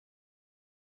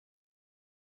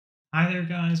Hi there,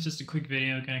 guys. Just a quick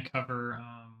video. Going to cover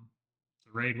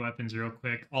the raid weapons real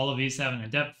quick. All of these have an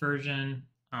adept version.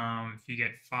 If you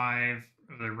get 5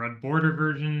 of the red border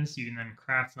versions, you can then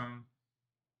craft them.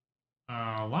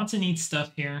 Lots of neat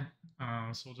stuff here.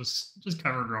 So we'll just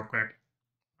cover it real quick.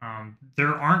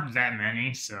 There aren't that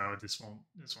many, so this won't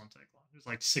take long. There's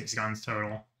like 6 guns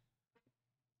total.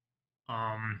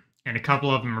 And a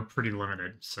couple of them are pretty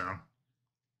limited. So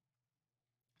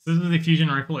this is the fusion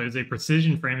rifle. It is a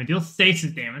precision frame. It deals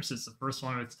stasis damage. So it's the first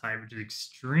one of its type, which is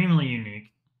extremely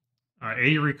unique.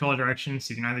 80 recoil direction,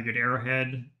 so you can either get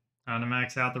arrowhead to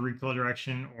max out the recoil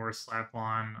direction or slap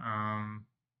on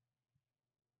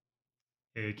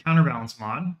a counterbalance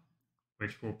mod,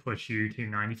 which will push you to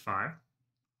 95.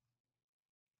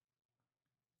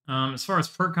 As far as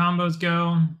perk combos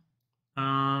go,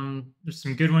 there's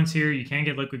some good ones here. You can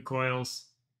get liquid coils.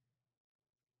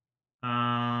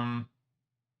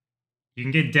 You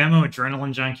can get demo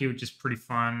adrenaline junkie, which is pretty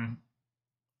fun.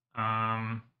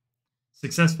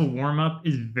 Successful warm-up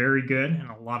is very good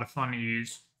and a lot of fun to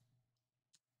use.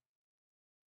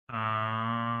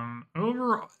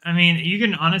 Overall, I mean, you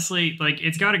can honestly, like,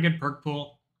 it's got a good perk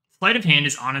pool. Sleight of hand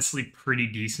is honestly pretty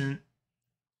decent.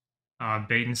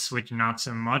 Bait and switch, not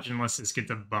so much, unless this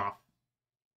gets a buff.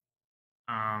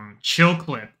 Chill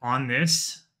clip on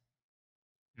this,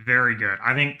 very good.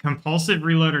 I think compulsive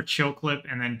reload or chill clip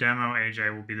and then demo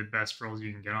AJ will be the best rolls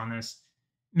you can get on this.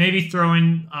 Maybe throw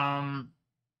in,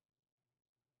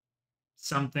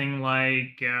 something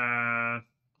like,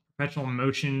 perpetual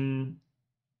motion,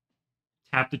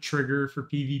 tap the trigger for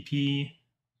PvP.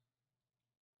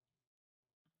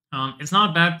 It's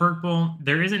not a bad perk pool.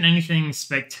 There isn't anything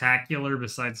spectacular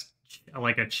besides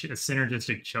like a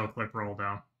synergistic chill clip roll,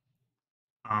 though.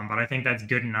 But I think that's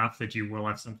good enough that you will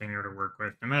have something there to work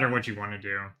with, no matter what you want to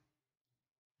do.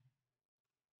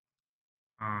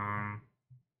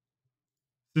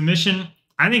 Submission.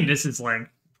 I think this is like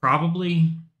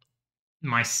probably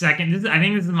my second. I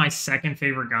think this is my second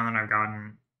favorite gun that I've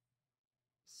gotten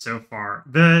so far.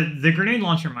 The grenade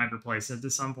launcher might replace it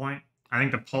at some point. I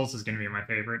think the pulse is going to be my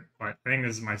favorite, but I think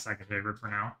this is my second favorite for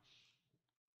now.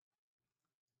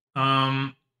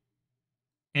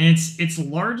 And it's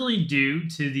largely due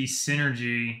to the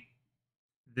synergy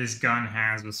this gun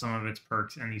has with some of its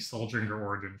perks and the Soul Drinker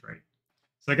origin trait.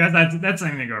 So guys, that's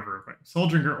something to go over real quick. Soul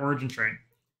Drinker origin trait.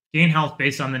 Gain health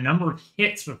based on the number of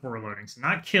hits before loading. So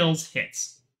not kills,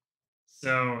 hits.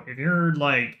 So if you're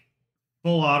like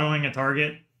full autoing a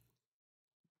target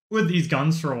with these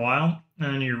guns for a while,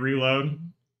 and then you reload,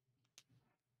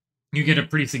 you get a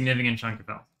pretty significant chunk of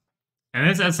health. And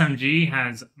this SMG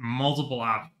has multiple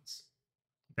options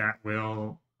that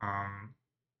will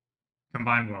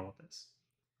combine well with this.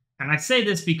 And I say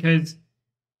this because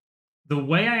the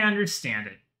way I understand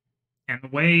it, and the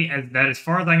way as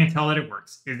far as I can tell that it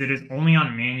works, is it is only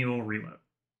on manual reload.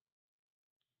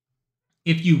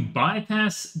 If you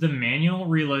bypass the manual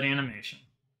reload animation,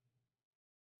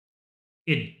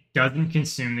 it doesn't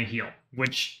consume the heal,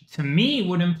 which to me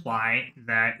would imply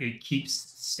that it keeps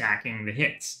stacking the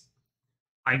hits.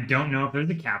 I don't know if there's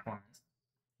a cap on this.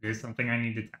 It is something I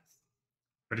need to test.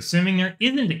 But assuming there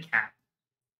isn't a cap,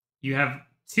 you have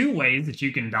 2 ways that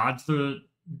you can dodge the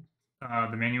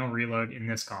manual reload in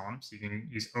this column. So you can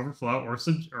use overflow or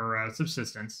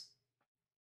subsistence.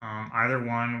 Either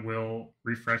one will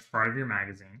refresh part of your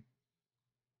magazine.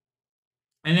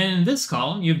 And then in this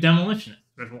column, you have demolitionist,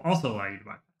 which will also allow you to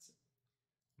bypass it.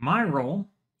 My role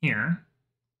here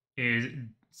is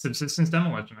subsistence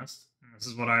demolitionist. And this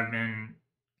is what I've been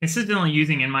consistently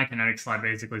using in my kinetic slide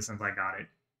basically since I got it.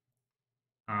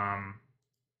 I'm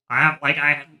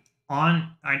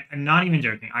not even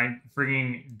joking. I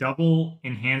freaking double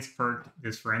enhanced perked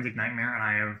this forensic nightmare, and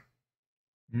I have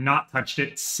not touched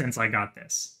it since I got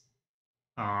this.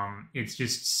 It's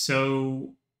just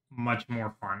so much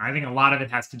more fun. I think a lot of it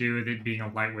has to do with it being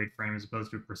a lightweight frame as opposed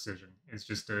to precision. It's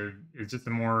just a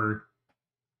more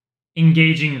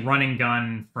engaging running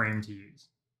gun frame to use.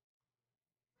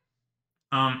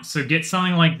 So get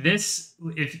something like this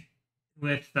with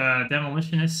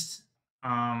Demolitionist,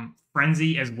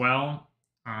 Frenzy as well.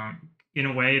 In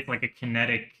a way, it's like a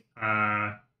kinetic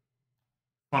funnel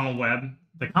web.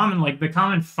 The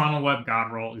common funnel web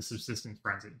god roll is Subsistence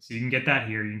Frenzy. So you can get that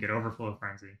here. You can get Overflow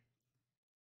Frenzy.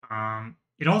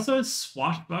 It also has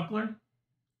Swashbuckler,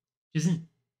 which isn't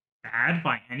bad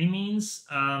by any means.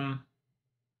 So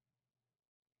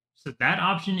that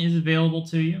option is available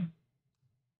to you.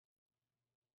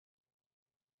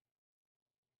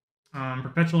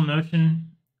 Perpetual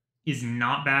Motion is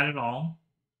not bad at all.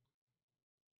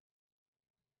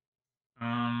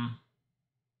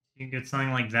 You can get something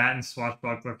like that in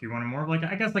Swashbuckler if you want more of like,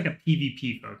 I guess, like a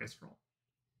PvP focused role.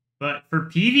 But for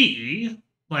PvE,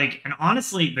 like, and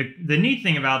honestly, the neat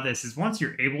thing about this is once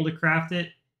you're able to craft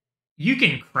it, you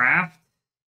can craft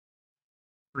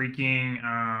freaking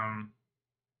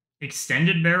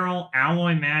extended barrel,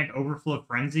 alloy mag, overflow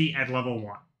frenzy at level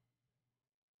 1.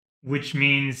 Which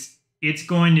means it's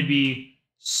going to be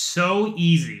so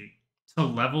easy to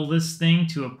level this thing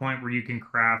to a point where you can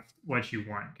craft what you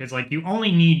want. Because like you only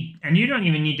need, and you don't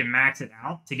even need to max it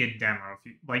out to get demo. If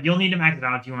you like, you'll need to max it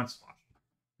out if you want Swash.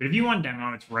 But if you want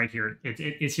demo, it's right here.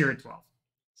 It's here at 12.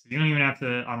 So you don't even have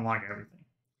to unlock everything.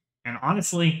 And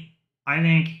honestly, I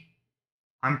think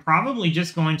I'm probably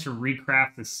just going to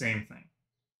recraft the same thing.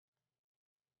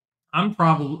 I'm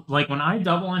probably, like, when I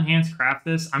double enhance craft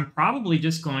this, I'm probably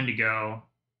just going to go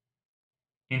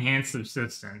enhance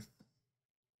subsistence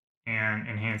and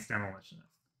enhance demolitionist.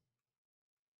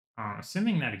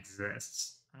 Assuming that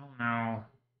exists. I don't know.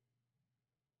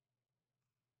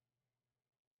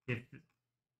 If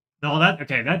no, that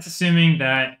okay, that's assuming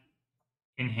that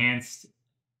enhanced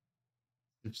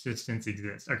subsistence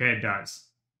exists. Okay, it does.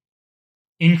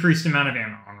 Increased amount of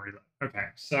ammo on reload. Okay,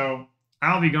 so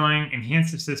I'll be going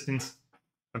enhanced subsistence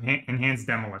of enhanced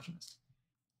demolitionist.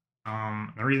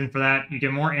 The reason for that, you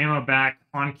get more ammo back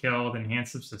on kill with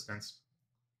enhanced subsistence.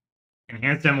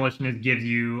 Enhanced demolitionist gives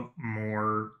you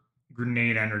more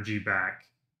grenade energy back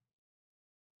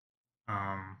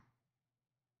on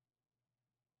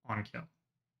kill.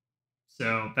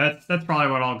 So that's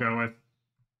probably what I'll go with.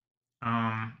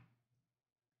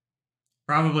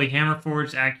 Probably hammer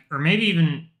forged or maybe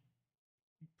even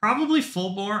probably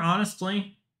full bore,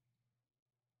 honestly.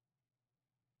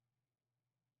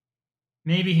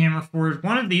 Maybe hammer forged.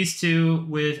 One of these two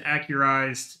with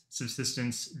accurized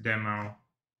subsistence demo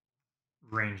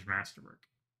range masterwork.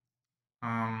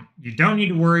 You don't need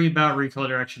to worry about recoil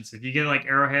directions. If you get like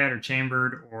arrowhead or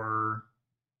chambered or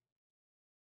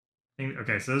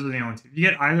okay, so those are the only two. If you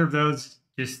get either of those,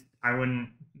 just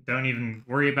don't even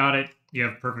worry about it. You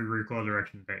have perfect recoil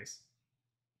direction base.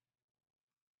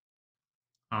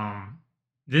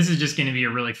 This is just going to be a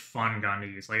really fun gun to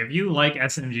use. Like if you like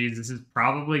SMGs, this is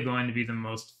probably going to be the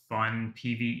most fun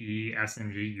PvE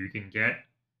SMG you can get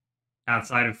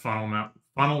outside of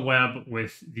funnel web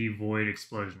with the void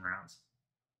explosion rounds.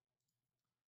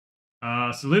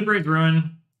 So Liberate's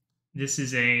Ruin. This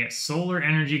is a solar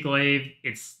energy glaive.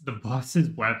 It's the boss's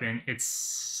weapon. It's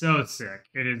so sick.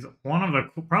 It is one of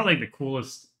the probably the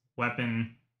coolest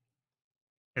weapon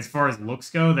as far as looks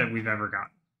go that we've ever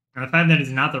gotten. And the fact that it's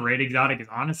not the raid exotic is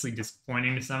honestly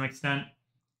disappointing to some extent.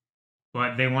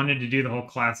 But they wanted to do the whole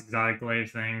class exotic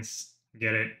glaive things.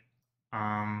 Get it.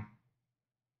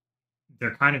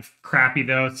 They're kind of crappy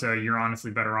though, so you're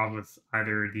honestly better off with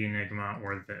either the Enigma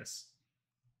or this.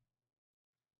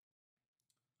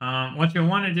 What you'll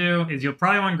want to do is you'll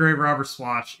probably want Grave Robber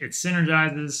Swatch. It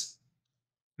synergizes,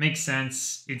 makes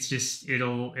sense. It's just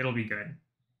it'll be good.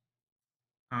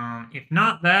 If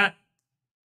not that,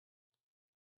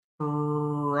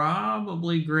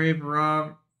 probably Grave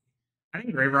Robber. I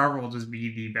think Grave Robber will just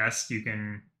be the best you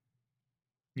can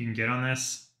get on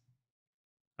this.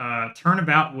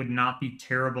 Turnabout would not be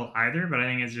terrible either, but I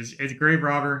think it's Grave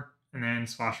Robber and then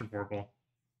Swasher Vorpal.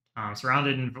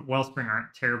 Surrounded and Wellspring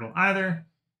aren't terrible either.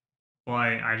 But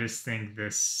I just think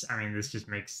this just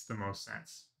makes the most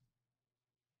sense.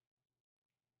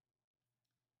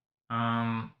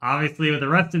 Obviously with the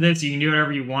rest of this, you can do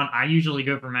whatever you want. I usually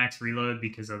go for max reload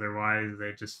because otherwise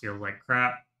it just feels like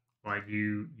crap. But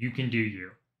you can do you.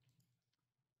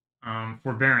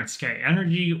 Forbearance. Okay,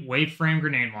 energy wave frame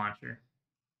grenade launcher.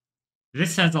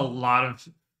 This has a lot of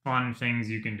fun things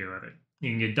you can do with it.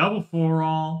 You can get double full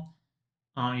roll.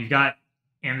 You've got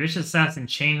ambitious assassin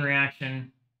chain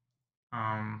reaction.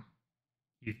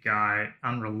 You've got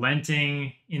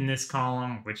unrelenting in this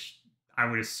column, which I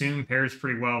would assume pairs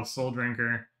pretty well with Soul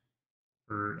Drinker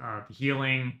for the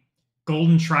healing.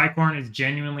 Golden Tricorn is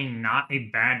genuinely not a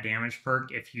bad damage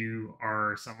perk if you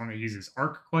are someone that uses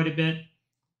Arc quite a bit.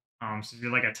 So if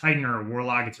you're like a Titan or a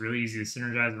Warlock, it's really easy to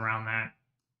synergize around that.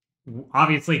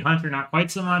 Obviously, Hunter, not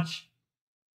quite so much.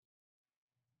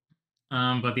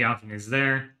 But the option is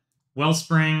there.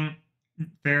 Wellspring,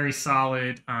 very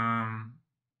solid.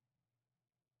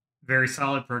 Very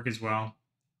solid perk as well.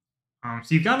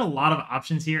 So you've got a lot of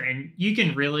options here, and you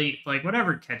can really, like,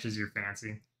 whatever catches your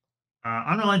fancy.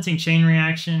 Unrelenting Chain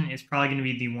Reaction is probably going to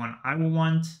be the one I will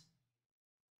want.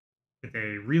 With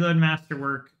a Reload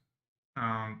Masterwork.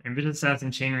 Ambitious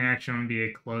Assassin Chain Reaction would be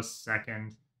a close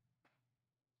second.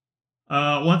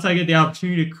 Once I get the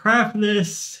opportunity to craft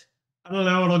this, I don't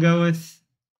know what I'll go with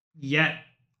yet.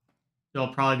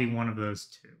 There'll probably be one of those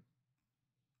two.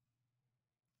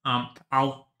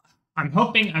 I'm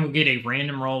hoping I will get a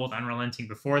random roll with Unrelenting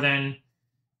before then,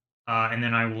 and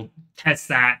then I will test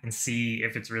that and see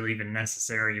if it's really even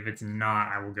necessary. If it's not,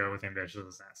 I will go with Ambitious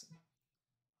Assassin.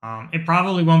 It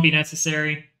probably won't be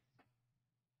necessary.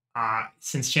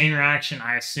 Since chain reaction,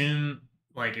 I assume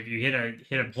like if you hit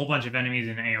a whole bunch of enemies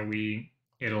in AoE,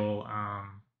 it'll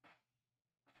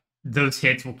those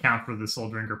hits will count for the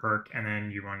Soul Drinker perk, and then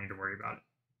you won't need to worry about it.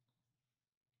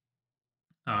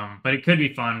 But it could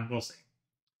be fun. We'll see.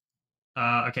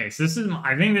 Okay, so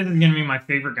I think this is gonna be my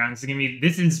favorite gun. This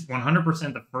is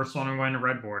 100% the first one I'm going to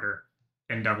red border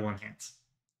and double enhance.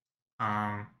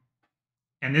 And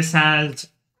this has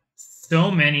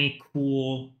so many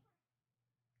cool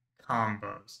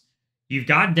combos. You've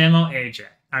got Demo AJ.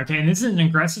 Okay, and this is an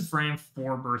aggressive frame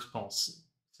 4 burst pulse.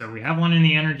 So we have one in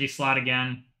the energy slot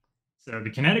again. So the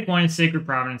kinetic one is Sacred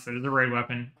Providence. That is a raid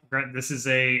weapon. This is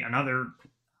another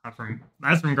from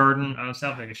Garden of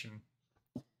Salvation.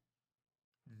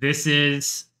 This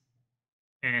is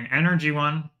an energy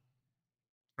one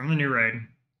from the new raid.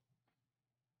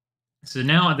 So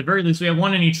now, at the very least, we have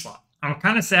one in each slot. I'm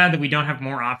kind of sad that we don't have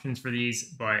more options for these,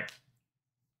 but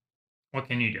what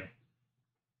can you do?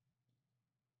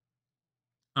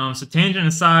 So tangent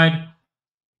aside,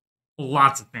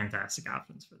 lots of fantastic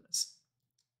options for this.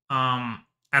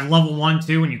 At level 1,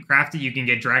 2, when you craft it, you can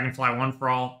get Dragonfly 1 for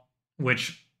All,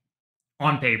 which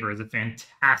on paper is a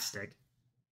fantastic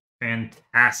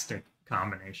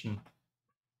combination.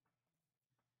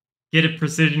 Get a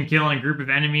precision kill on a group of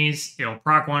enemies, it'll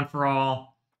proc 1 for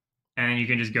All, and you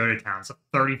can just go to town. So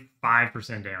 35%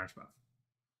 damage buff.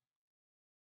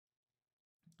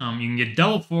 You can get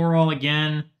double 4 All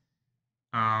again.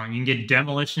 You can get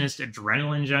Demolitionist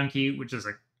Adrenaline Junkie, which is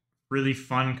a really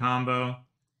fun combo.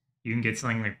 You can get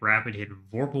something like Rapid Hit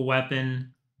Vorpal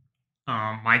Weapon.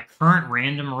 My current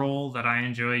random roll that I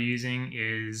enjoy using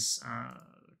is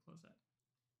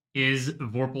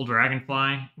Vorpal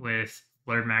Dragonfly with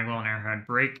Flared Magwell and Airhead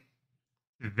Break.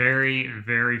 Very,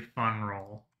 very fun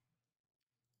roll.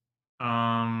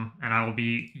 And I will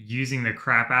be using the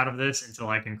crap out of this until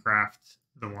I can craft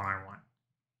the one I want.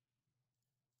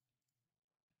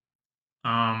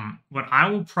 What I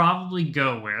will probably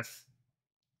go with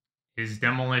is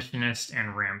Demolitionist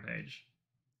and Rampage.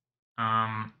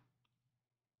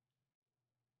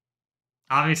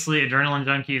 Obviously, Adrenaline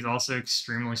Junkie is also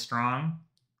extremely strong.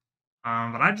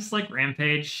 But I just like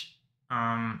Rampage.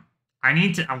 One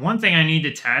thing I need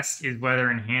to test is whether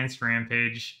Enhanced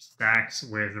Rampage stacks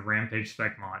with the Rampage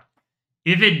spec mod.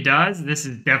 If it does, this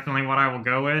is definitely what I will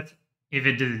go with. If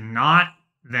it does not,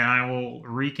 then I will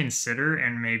reconsider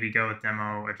and maybe go with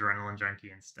Demo Adrenaline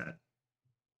Junkie instead.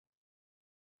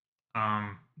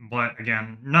 But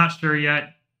again, not sure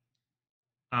yet.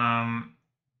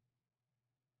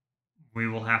 We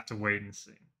will have to wait and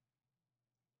see.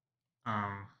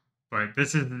 But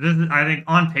this is I think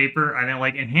on paper, I think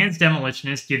like Enhanced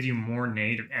Demolitionist gives you more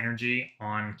native energy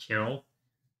on kill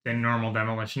than normal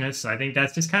Demolitionist. So I think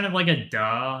that's just kind of like a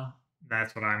duh.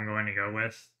 That's what I'm going to go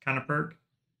with kind of perk.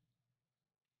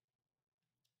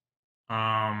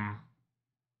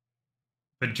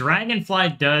 But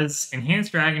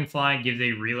Enhanced Dragonfly gives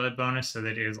a reload bonus, so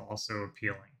that is also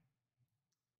appealing.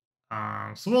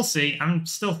 So we'll see. I'm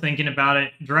still thinking about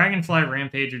it. Dragonfly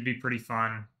Rampage would be pretty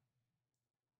fun.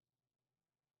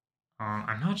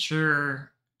 I'm not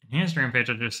sure. Enhanced Rampage,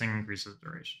 I just think increases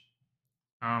duration.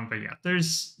 But yeah,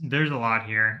 there's a lot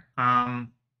here.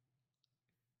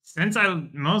 Since I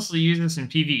mostly use this in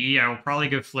PvE, I will probably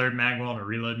go Flared Magwell to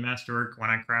Reload Masterwork when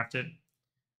I craft it.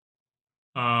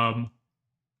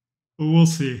 We'll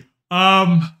see.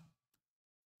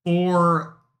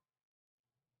 For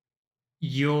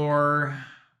your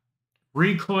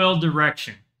recoil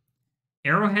direction,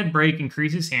 Arrowhead Break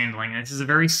increases handling. And this is a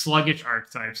very sluggish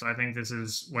archetype, so I think this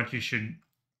is what you should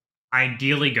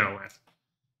ideally go with.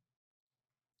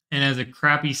 And has a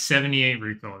crappy 78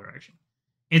 recoil direction.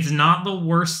 It's not the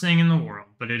worst thing in the world,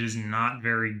 but it is not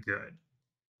very good.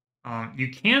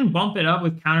 You can bump it up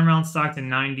with countermount stock to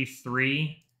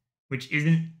 93, which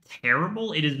isn't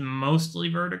terrible. It is mostly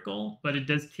vertical, but it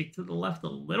does kick to the left a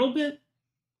little bit.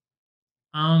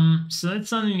 So that's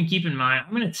something to keep in mind.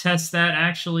 I'm going to test that,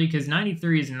 actually, because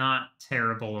 93 is not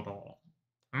terrible at all.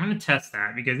 I'm going to test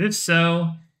that, because if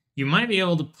so, you might be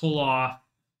able to pull off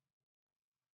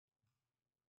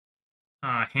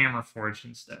Hammer Forge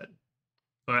instead.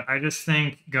 But I just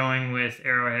think going with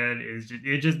Arrowhead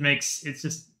it just makes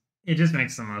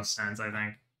the most sense, I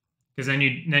think. Because then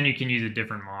you can use a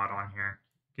different mod on here.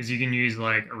 Because you can use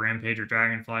like a Rampage or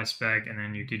Dragonfly spec, and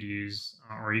then you could use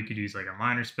like a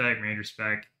minor spec, major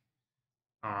spec,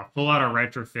 full auto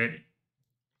retrofit if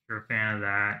you're a fan of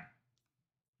that.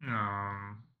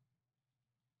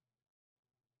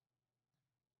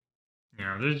 You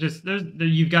know,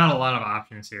 you've got a lot of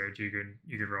options here that you could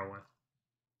roll with.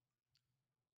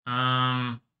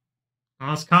 The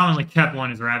most commonly kept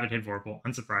one is Rabbit Hit Vorpal,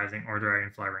 unsurprising, or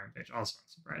Dragonfly Rampage, also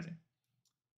unsurprising.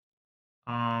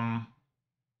 I'm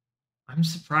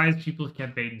surprised people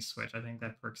kept Bait and Switch. I think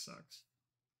that perk sucks.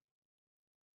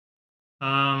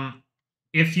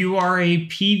 If you are a GM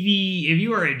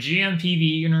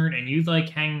PvE nerd and you like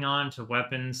hanging on to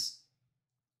weapons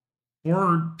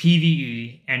for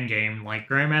PvE endgame, like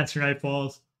Grandmaster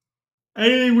Nightfalls,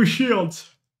 anything with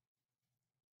shields,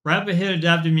 Rapid Hit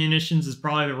Adaptive Munitions is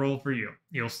probably the role for you.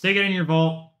 You'll stick it in your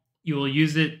vault. You will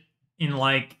use it in,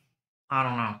 like, I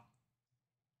don't know,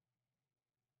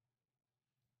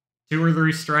 2 or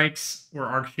 3 strikes where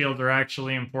arc shields are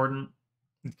actually important.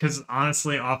 Because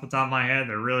honestly, off the top of my head,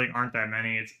 there really aren't that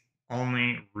many. It's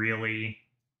only really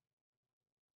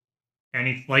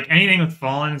anything with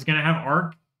Fallen is gonna have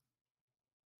arc.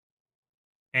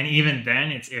 And even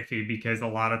then it's iffy because a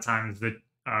lot of times the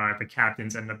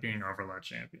captains end up being overload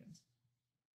champions.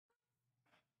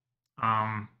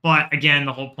 But again,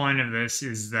 the whole point of this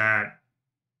is that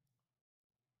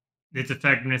its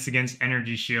effectiveness against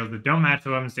energy shields that don't match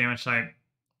the weapon's damage type,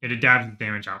 it adapts its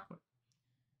damage output.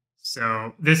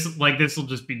 So this will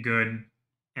just be good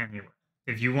anyway.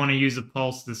 If you want to use a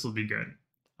pulse, this will be good.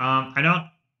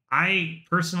 I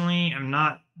personally am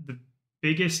not the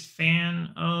biggest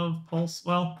fan of pulse.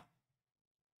 Of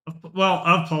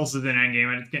pulses in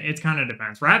endgame. It kind of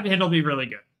depends. Rapid Hit will be really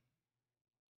good.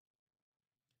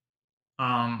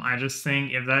 I just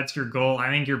think if that's your goal, I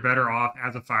think you're better off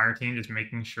as a fire team just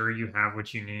making sure you have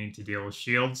what you need to deal with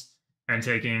shields and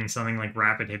taking something like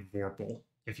Rapid Hit Vorpal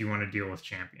if you want to deal with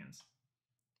champions.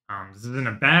 This isn't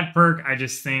a bad perk. I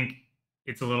just think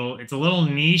it's a little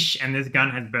niche, and this gun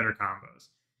has better combos.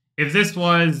 If this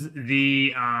was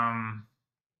the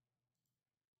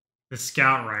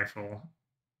scout rifle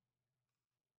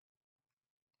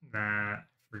that I've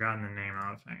forgotten the name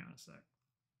of, hang on a sec.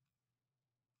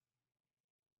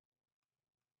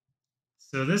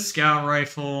 So this scout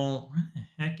rifle, where the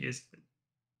heck is it?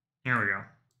 Here we go.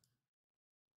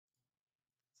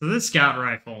 So this scout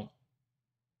rifle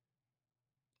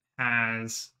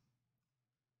has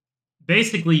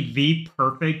basically the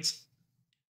perfect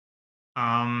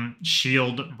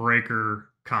shield breaker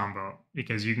combo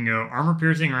because you can go armor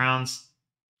piercing rounds,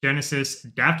 Genesis,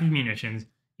 adaptive munitions.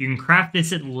 You can craft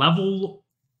this at level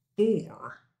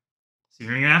 4, so you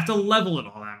don't even have to level it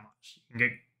all that much. You can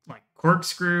get like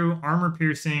corkscrew, armor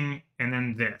piercing, and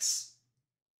then this.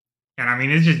 And I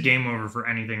mean, it's just game over for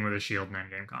anything with a shield in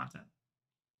endgame content.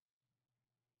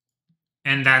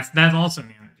 And that's also in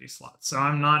the energy slot. So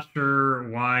I'm not sure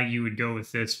why you would go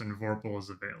with this when Vorpal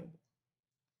is available.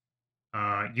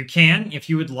 You can if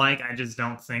you would like. I just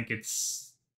don't think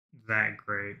it's that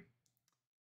great.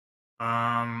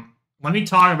 Let me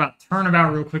talk about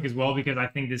Turnabout real quick as well because I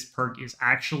think this perk is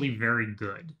actually very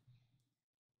good.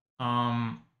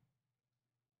 I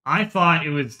thought it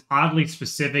was oddly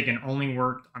specific and only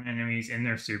worked on enemies in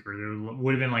their super. There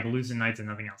would have been like Lucid Knights and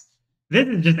nothing else. This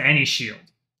is just any shield.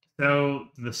 So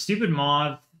the stupid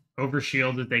mod over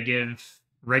shield that they give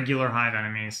regular hive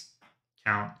enemies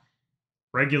count.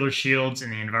 Regular shields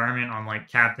in the environment on like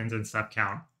captains and stuff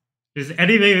count. Just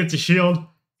anything that's a shield,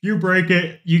 you break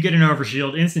it, you get an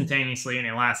overshield instantaneously, and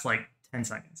it lasts like 10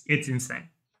 seconds. It's insane.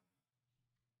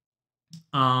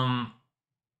 On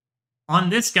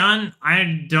this gun,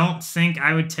 I don't think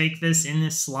I would take this in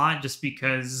this slot just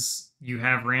because you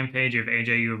have Rampage, you have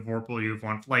AJ, you have Vorpal, you have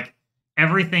one. Like,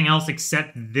 everything else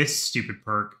except this stupid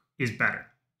perk is better.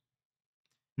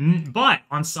 But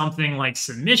on something like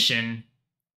Submission,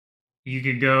 you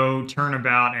could go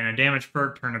Turnabout and a damage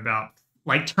perk, Turnabout.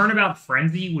 Like, Turnabout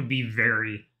Frenzy would be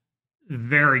very,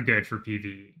 very good for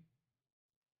PvE.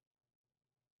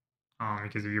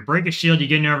 Because if you break a shield, you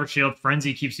get an overshield.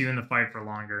 Frenzy keeps you in the fight for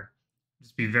longer.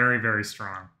 Just be very, very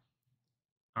strong.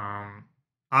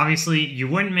 Obviously, you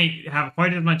wouldn't have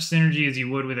quite as much synergy as you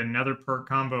would with another perk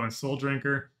combo in Soul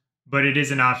Drinker, but it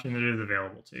is an option that is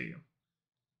available to you.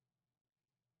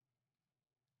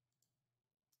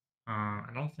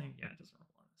 I don't think, yeah, it doesn't roll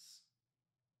on this.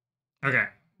 Okay,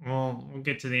 we'll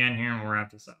get to the end here and we'll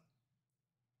wrap this up.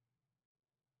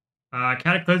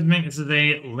 Cataclysmic, this is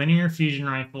a linear fusion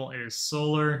rifle. It is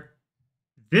solar.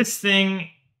 This thing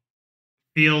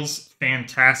feels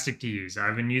fantastic to use.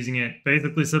 I've been using it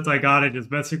basically since I got it,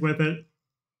 just messing with it.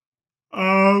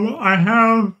 I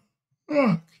have...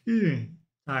 Oh,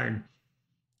 tired.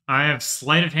 I have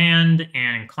Sleight of Hand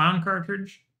and Clown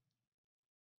Cartridge.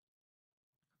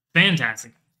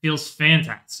 Fantastic. Feels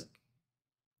fantastic.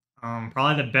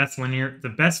 Probably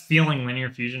the best feeling linear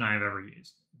fusion I've ever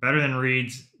used. Better than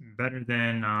Reed's, better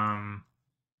than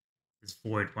this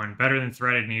Void one, better than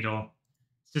Threaded Needle.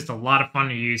 It's just a lot of fun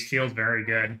to use. Feels very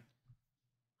good.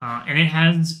 And it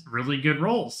has really good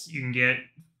rolls. You can get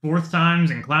 4th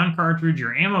times in Clown Cartridge.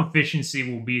 Your ammo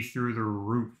efficiency will be through the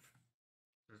roof.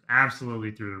 Just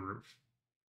absolutely through the roof.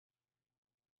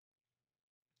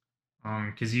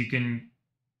 Because you can,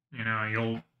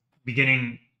 you'll be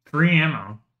getting free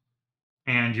ammo,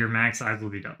 and your mag size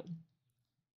will be doubled.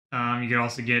 You could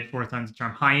also get 4th times the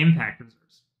charm High Impact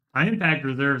Reserves. High Impact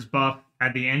Reserves buff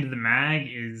at the end of the mag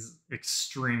is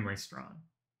extremely strong.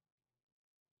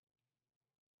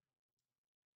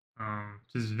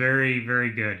 Just very,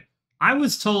 very good. I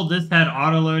was told this had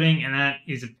auto-loading, and that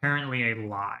is apparently a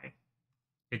lie.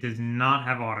 It does not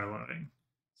have auto-loading.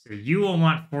 So you will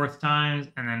want 4th times,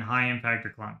 and then High Impact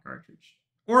or Clown Cartridge.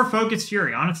 Or Focus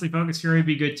Fury. Honestly, Focus Fury would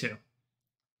be good too.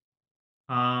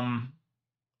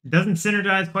 It doesn't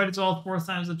synergize quite as well as 4th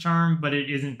times the charm, but it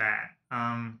isn't bad.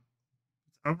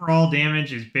 Overall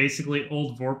damage is basically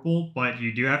old Vorpal, but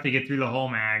you do have to get through the whole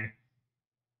mag.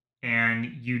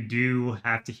 And you do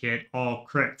have to hit all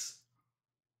crits.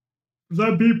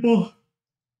 Some people...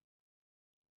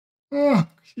 Oh,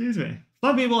 excuse me.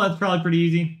 Some people, that's probably pretty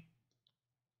easy.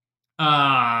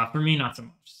 For me, not so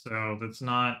much. So that's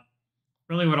not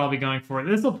really what I'll be going for.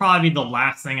 This will probably be the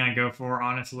last thing I go for,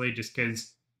 honestly, just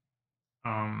because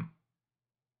I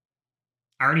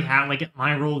already have, like,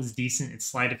 my roll is decent. It's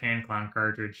Sleight of Hand Clown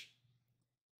Cartridge.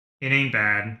 It ain't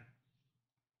bad.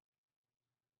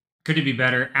 Could it be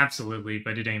better? Absolutely,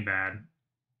 but it ain't bad.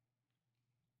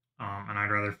 And I'd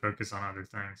rather focus on other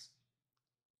things.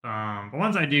 But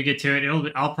once I do get to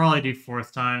it, I'll probably do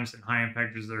 4th times and High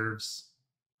Impact Reserves.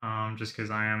 Just because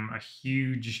I am a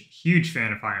huge, huge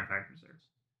fan of High Impact Reserves.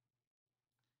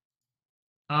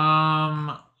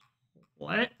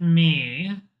 Let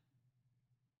me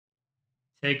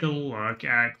take a look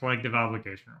at Collective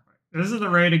Obligation real quick. This is the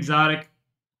Raid Exotic.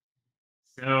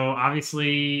 So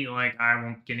obviously, like, I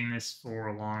won't be getting this for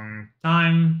a long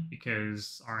time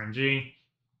because RNG.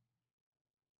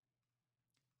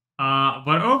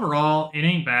 But overall, it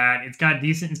ain't bad. It's got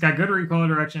good recoil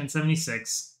direction at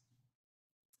 76.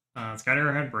 It's got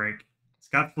arrowhead break. It's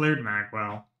got flared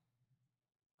magwell.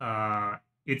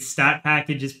 Its stat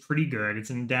package is pretty good. It's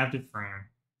an adaptive frame.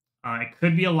 It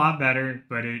could be a lot better,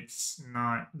 but it's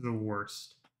not the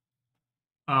worst.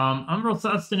 Umbral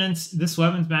Sustenance. This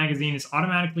weapons magazine is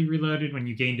automatically reloaded when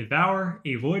you gain Devour,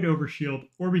 a Void Overshield,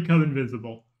 or become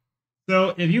invisible.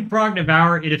 So if you proc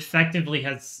Devour, it effectively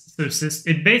has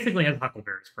it basically has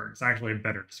Huckleberry's perk. It's actually a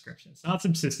better description. It's not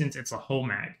Subsistence, it's a whole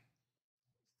mag.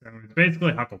 So it's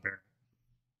basically Huckleberry.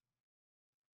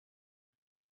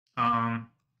 And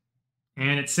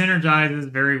it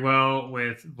synergizes very well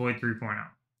with Void 3.0.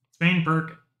 Its main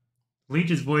perk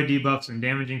leeches Void debuffs when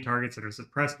damaging targets that are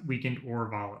suppressed, weakened, or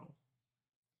volatile.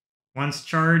 Once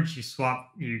charged,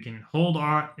 you can hold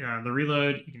the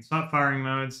reload, you can swap firing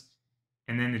modes,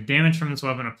 and then the damage from this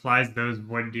weapon applies those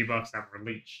Void debuffs that were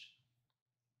leeched.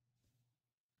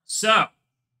 So,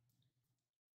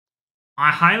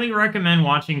 I highly recommend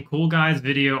watching Cool Guy's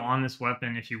video on this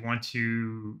weapon if you want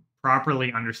to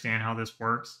properly understand how this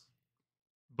works.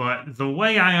 But the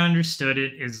way I understood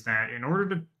it is that in order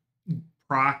to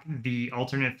proc the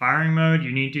alternate firing mode,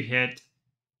 you need to hit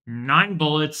 9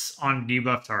 bullets on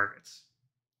debuff targets.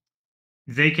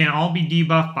 They can all be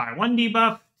debuffed by 1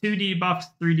 debuff, 2 debuffs,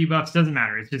 3 debuffs, doesn't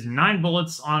matter. It's just 9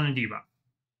 bullets on a debuff.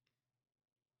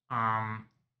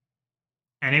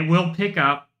 And it will pick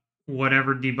up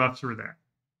whatever debuffs were there.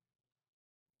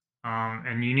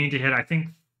 And you need to hit, I think,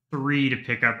 3 to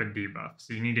pick up a debuff.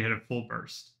 So you need to hit a full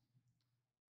burst.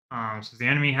 So if the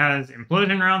enemy has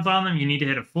implosion rounds on them, you need to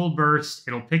hit a full burst.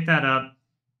 It'll pick that up.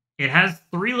 It has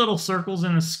 3 little circles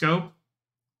in the scope,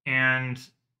 and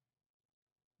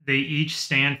they each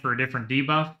stand for a different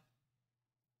debuff.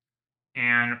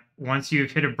 And once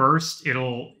you've hit a burst,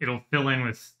 it'll fill in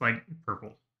with, like,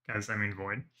 purple, because I mean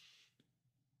void.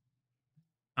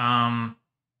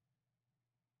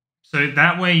 So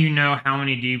that way you know how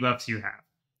many debuffs you have.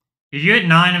 If you hit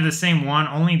 9 of the same one,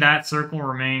 only that circle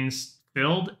remains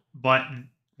filled, but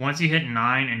once you hit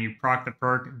 9 and you proc the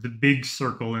perk, the big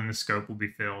circle in the scope will be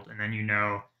filled, and then you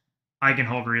know I can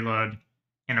hold reload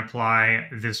and apply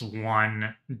this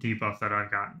 1 debuff that I've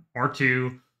gotten, or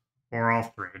 2, or all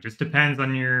 3. It just depends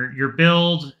on your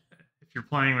build. If you're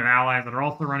playing with allies that are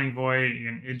also running void,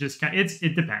 it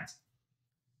depends.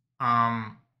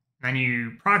 Then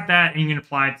you proc that, and you can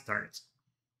apply it to targets.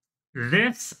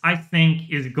 This, I think,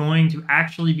 is going to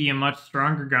actually be a much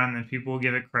stronger gun than people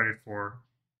give it credit for,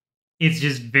 It's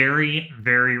just very,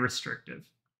 very restrictive.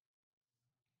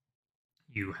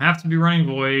 You have to be running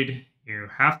Void. You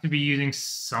have to be using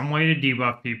some way to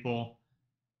debuff people.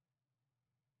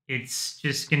 It's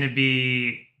just going to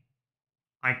be...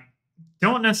 I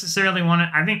don't necessarily want to...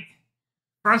 I think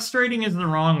frustrating is the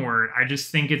wrong word. I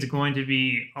just think it's going to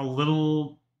be a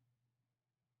little...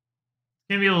 It's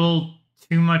going to be a little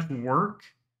too much work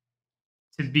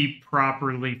to be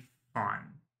properly fun.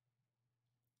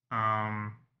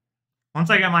 Once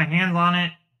I get my hands on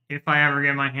it, if I ever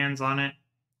get my hands on it,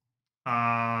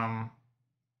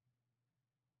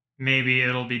 maybe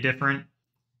it'll be different.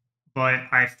 But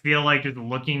I feel like just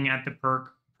looking at the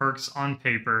perks on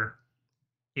paper,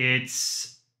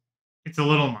 it's a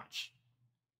little much.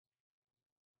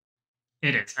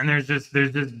 It is, and there's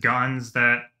just guns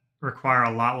that require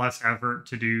a lot less effort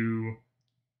to do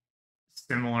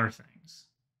similar things.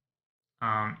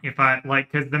 If I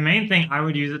like, because the main thing I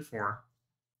would use it for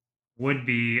would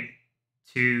be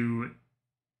to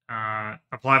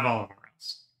apply volatile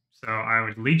rounds. So I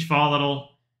would leech volatile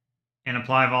and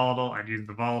apply volatile. I'd use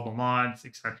the volatile mods,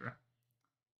 etc.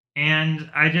 And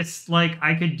I just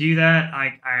I could do that.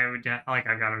 I would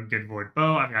I've got a good void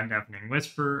bow. I've got deafening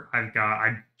whisper.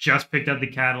 I just picked up the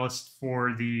catalyst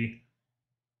for the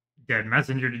dead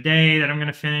messenger today that I'm going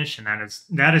to finish, and that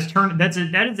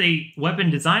is a weapon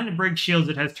designed to break shields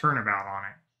that has turnabout on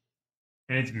it,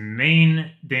 and its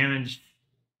main damage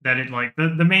that it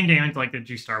the main damage that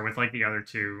you start with the other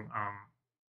two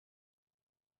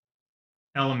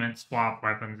element swap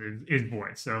weapons is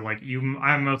void. So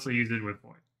I mostly use it with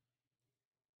void.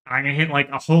 I can hit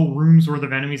a whole room's worth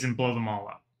of enemies and blow them all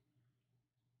up.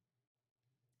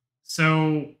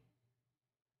 So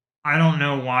I don't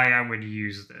know why I would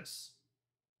use this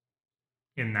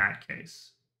in that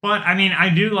case. But I mean, I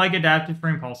do like adaptive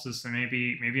frame pulses, so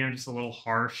maybe I'm just a little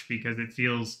harsh because it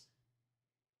feels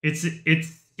it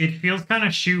feels kind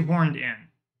of shoehorned in.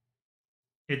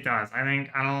 It does. I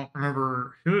don't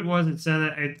remember who it was that said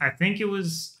it. I think it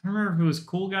was, I don't remember if it was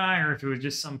Cool Guy or if it was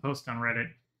just some post on Reddit.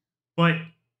 But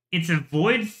it's a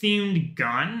void-themed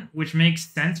gun, which makes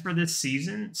sense for this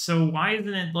season. So why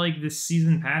isn't it this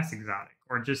season pass exotic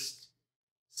or just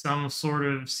some sort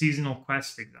of seasonal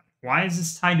quest exotic? Why is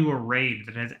this tied to a raid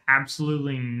that has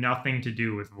absolutely nothing to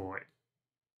do with void?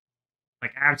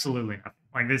 Absolutely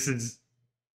nothing. This is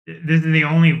the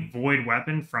only void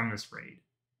weapon from this raid.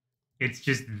 It's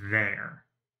just there.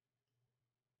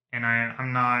 And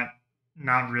I'm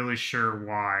not really sure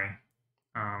why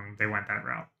they went that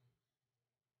route.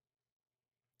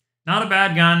 Not a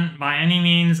bad gun by any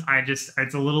means.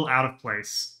 It's a little out of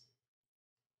place.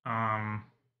 I'm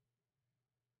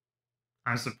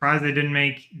surprised they didn't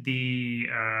make the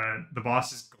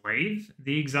boss's glaive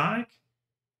the exotic.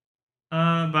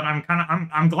 But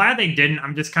I'm glad they didn't.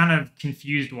 I'm just kind of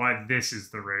confused why this is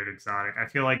the raid exotic. I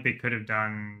feel like they could have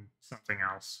done something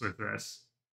else with this.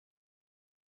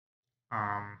 But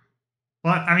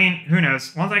I mean, who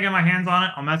knows? Once I get my hands on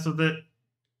it, I'll mess with it.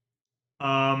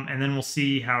 And then we'll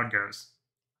see how it goes.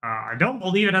 I don't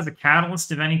believe it has a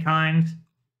catalyst of any kind.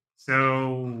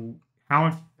 So how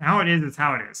it is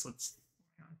how it is. Let's.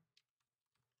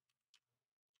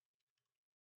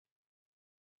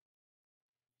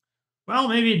 Well,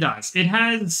 maybe it does. It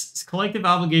has collective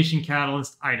obligation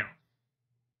catalyst item.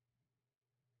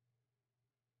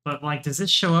 But does this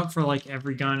show up for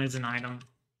every gun as an item?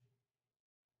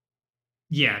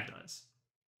 Yeah, it does.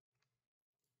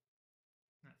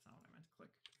 That's not what I meant to click.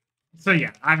 So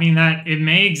yeah, I mean that it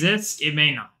may exist, it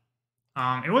may not.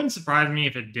 It wouldn't surprise me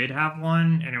if it did have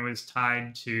one and it was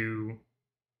tied to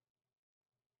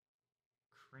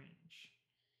cringe.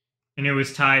 And it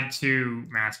was tied to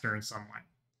master in some way.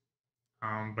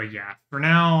 But yeah, for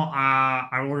now,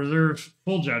 I will reserve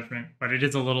full judgment, but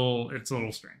it's a little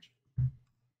strange.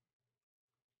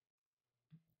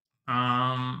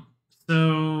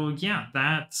 So yeah,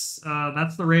 that's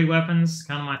the raid weapons.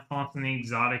 Kind of my thoughts on the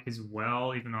exotic as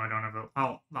well, even though I don't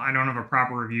have a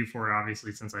proper review for it,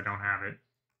 obviously, since I don't have it.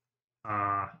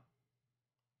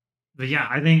 But yeah,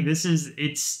 I think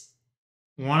it's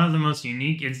one of the most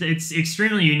unique. It's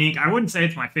extremely unique. I wouldn't say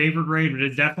it's my favorite raid, but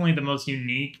it's definitely the most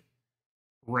unique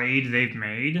raid they've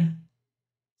made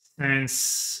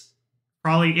since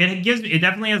probably it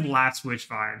definitely has Last Wish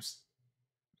vibes.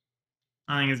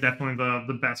 I think it's definitely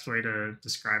the best way to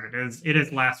describe it. It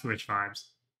is Last Wish vibes.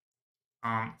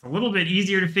 It's a little bit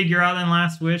easier to figure out than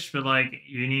Last Wish, but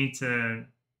you need to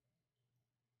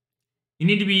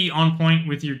be on point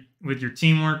with your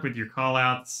teamwork, with your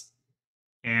callouts,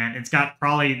 and it's got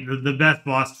probably the best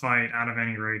boss fight out of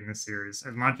any raid in the series.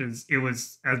 As much as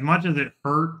it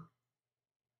hurt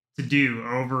to do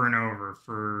over and over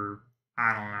for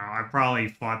I don't know. I probably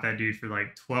fought that dude for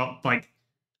like 12. Like,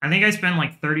 I think I spent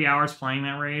like 30 hours playing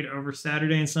that raid over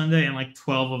Saturday and Sunday, and like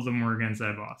 12 of them were against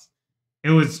that boss.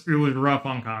 It was rough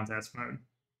on contest mode.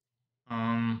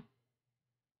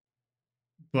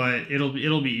 But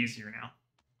it'll be easier now.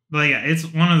 But yeah, it's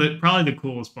one of the probably the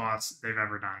coolest boss they've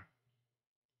ever done.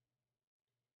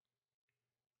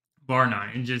 Bar none.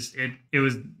 It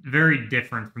was very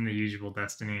different from the usual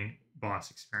Destiny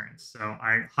boss experience. So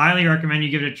I highly recommend you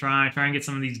give it a try. Try and get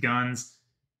some of these guns.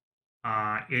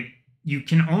 It you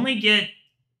can only get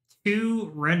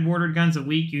 2 red bordered guns a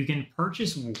week. You can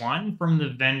purchase 1 from the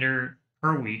vendor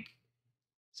per week.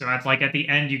 So at the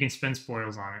end you can spend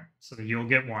spoils on it. So that you'll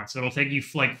get 1. So it'll take you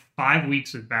like 5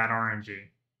 weeks with bad RNG.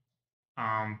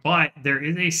 But there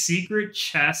is a secret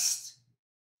chest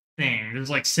thing. There's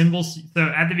like symbols. So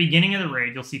at the beginning of the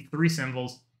raid, you'll see 3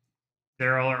 symbols.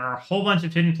 There are a whole bunch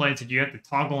of hidden plates that you have to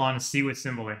toggle on to see what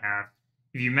symbol they have.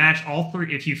 If you match all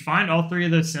 3, if you find all 3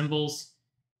 of those symbols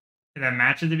that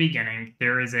match at the beginning,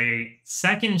 there is a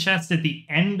second chest at the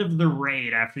end of the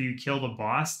raid after you kill the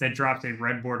boss that drops a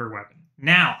red border weapon.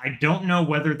 Now, I don't know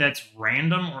whether that's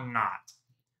random or not.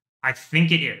 I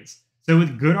think it is. So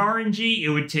with good RNG, it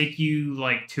would take you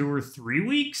like 2 or 3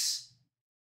 weeks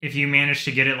if you manage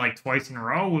to get it like twice in a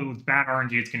row. With bad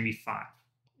RNG, it's going to be 5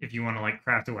 if you want to like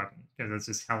craft a weapon, because that's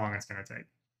just how long it's going to take.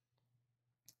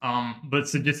 But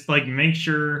so just like make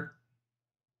sure.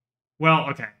 Well,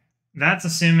 okay, that's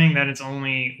assuming that it's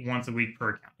only once a week per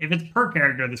account. If it's per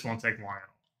character, this won't take long at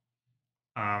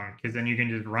all. Because then you can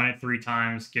just run it 3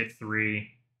 times, get 3,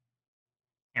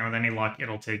 and with any luck,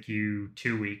 it'll take you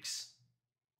 2 weeks.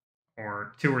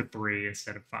 Or 2 or 3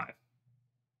 instead of 5.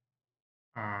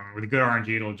 With good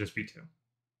RNG, it'll just be 2.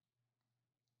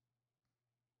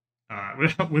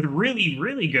 With really,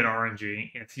 really good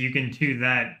RNG, if you can do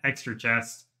that extra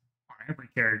chest on every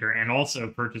character and also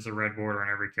purchase a red border on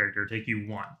every character, it'll take you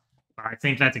 1. But I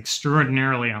think that's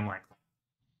extraordinarily unlikely.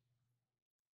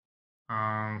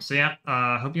 So yeah,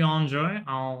 hope you all enjoy.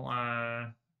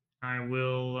 I'll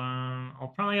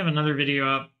probably have another video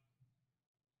up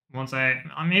once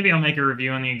maybe I'll make a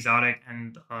review on the exotic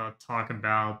and talk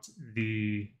about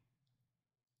the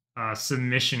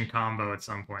submission combo at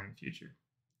some point in the future.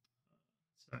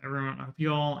 So everyone, I hope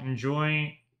you all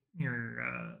enjoy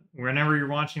your whenever you're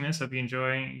watching this. Hope you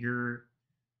enjoy your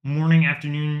morning,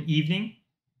 afternoon, evening,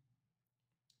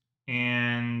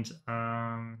 and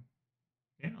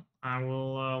yeah, I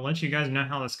will let you guys know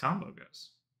how this combo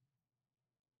goes.